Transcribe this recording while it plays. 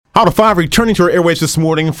Out of 5, returning to our airways this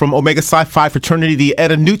morning from Omega Psi Phi fraternity, the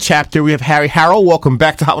Eta Nu chapter, we have Harry Harrell. Welcome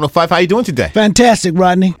back to Hot 105. How are you doing today? Fantastic,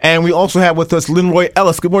 Rodney. And we also have with us Linroy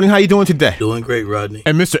Ellis. Good morning. How are you doing today? Doing great, Rodney.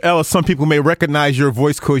 And Mr. Ellis, some people may recognize your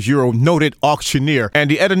voice because you're a noted auctioneer.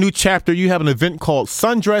 And the Eta Nu chapter, you have an event called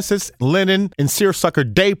Sundresses, Linen, and Seersucker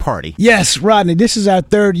Day Party. Yes, Rodney, this is our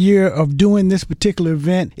third year of doing this particular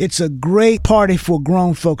event. It's a great party for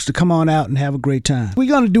grown folks to come on out and have a great time. We're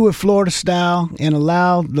going to do it Florida style and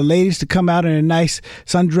allow the ladies to come out in their nice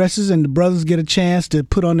sundresses, and the brothers get a chance to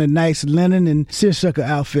put on their nice linen and seersucker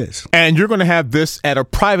outfits. And you're going to have this at a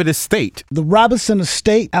private estate. The Robinson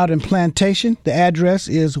Estate out in Plantation. The address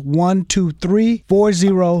is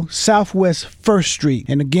 12340 Southwest 1st Street.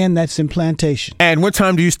 And again, that's in Plantation. And what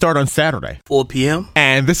time do you start on Saturday? 4 p.m.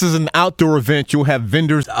 And this is an outdoor event. You'll have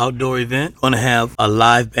vendors. The outdoor event. Going to have a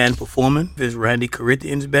live band performing. This is Randy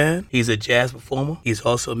Corinthian's band. He's a jazz performer. He's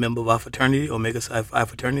also a member of our fraternity, Omega Psi Phi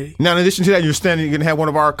fraternity. Now, in addition to that, you're going to have one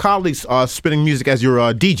of our colleagues spinning music as your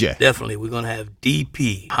DJ. Definitely. We're going to have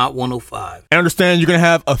DP, Hot 105. I understand you're going to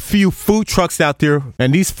have a few food trucks out there,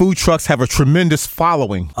 and these food trucks have a tremendous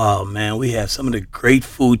following. Oh, man, we have some of the great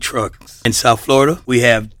food trucks in South Florida. We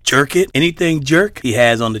have Jerk It. Anything jerk, he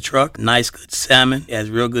has on the truck. Nice, good salmon. He has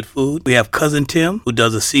real good food. We have Cousin Tim, who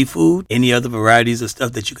does the seafood. Any other varieties of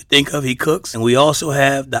stuff that you could think of, he cooks. And we also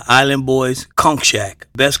have the Island Boys Conch Shack.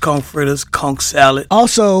 Best conch fritters, conch salad.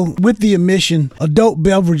 Also, with the admission, adult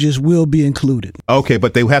beverages will be included. Okay,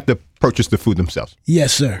 but they have to purchase the food themselves.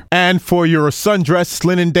 Yes, sir. And for your Sundress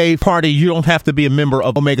Linen Day party, you don't have to be a member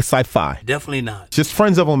of Omega Psi Phi. Definitely not. Just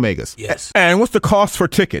friends of Omegas. Yes. And what's the cost for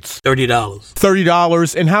tickets? $30.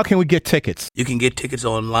 $30. And how can we get tickets? You can get tickets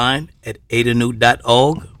online at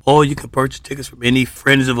etanu.org. Or you can purchase tickets from any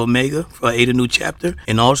Friends of Omega for our Eta Nu chapter.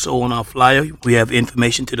 And also on our flyer, we have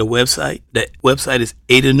information to the website. The website is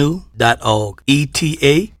etanu.org.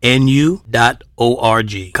 ETANU.org.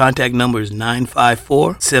 Contact number is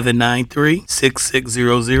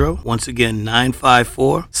 954-793-6600. Once again,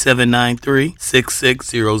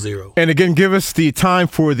 954-793-6600. And again, give us the time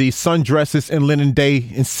for the Sundresses and Linen Day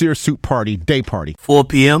and Seersuit Party, day party. 4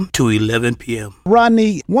 p.m. to 11 p.m.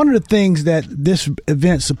 Rodney, one of the things that this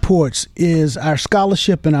event supports is our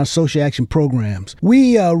scholarship and our social action programs.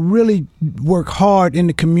 We really work hard in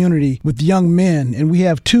the community with young men, and we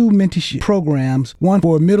have two mentorship programs, one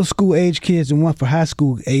for middle school age kids and one for high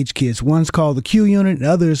school age kids. One's called the Q Unit, the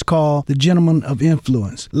other is called the Gentlemen of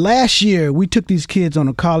Influence. Last year, we took these kids on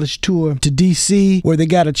a college tour to D.C. where they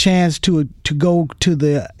got a chance to go to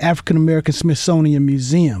the African American Smithsonian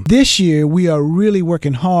Museum. This year, we are really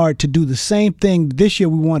working hard to do the same thing. This year,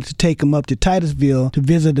 we wanted to take them up to Titusville to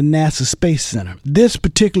visit the NASA Space Center. This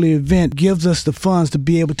particular event gives us the funds to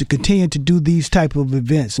be able to continue to do these type of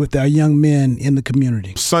events with our young men in the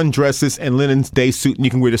community. Sundresses and Linen's day suit, and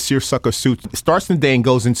you can wear the seersucker suit. It starts in the day and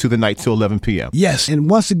goes into the night till 11 p.m. Yes, and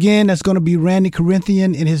once again, that's going to be Randy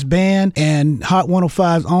Corinthian and his band and Hot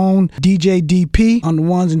 105's own DJ DP on the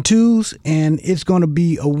ones and twos, and it's going to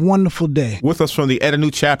be a wonderful day. With us from the Eta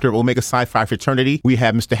Nu chapter of Omega Psi Phi fraternity, we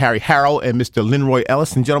have Mr. Harry Harrell and Mr. Linroy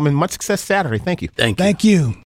Ellis. And gentlemen, much success Saturday. Thank you. Thank you. Thank you.